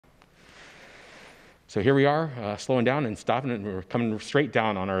So here we are, slowing down and stopping, and we're coming straight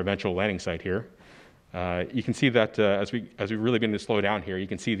down on our eventual landing site here. You can see that as we really begin to slow down here, you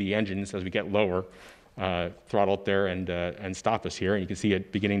can see the engines as we get lower throttle up there and stop us here. And you can see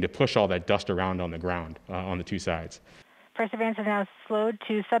it beginning to push all that dust around on the ground on the two sides. Perseverance has now slowed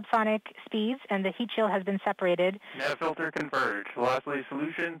to subsonic speeds, and the heat shield has been separated. Nav filter converged. Velocity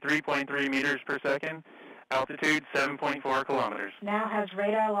solution 3.3 meters per second. Altitude 7.4 kilometers. Now has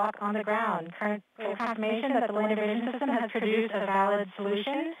radar lock on the ground. Current confirmation that the landing vision system has produced a valid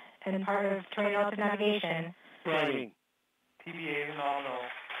solution and part of terrain relative navigation. Ready. TBA no.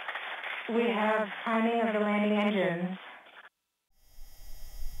 We have timing of the landing engines.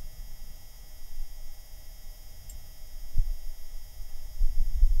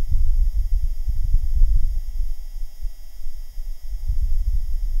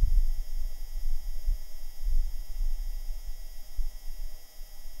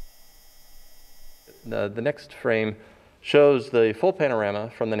 The next frame shows the full panorama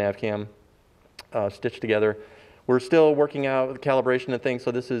from the nav cam stitched together. We're still working out the calibration and things,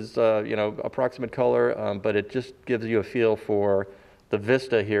 so this is approximate color, but it just gives you a feel for the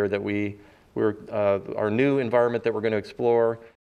vista here that our new environment that we're going to explore.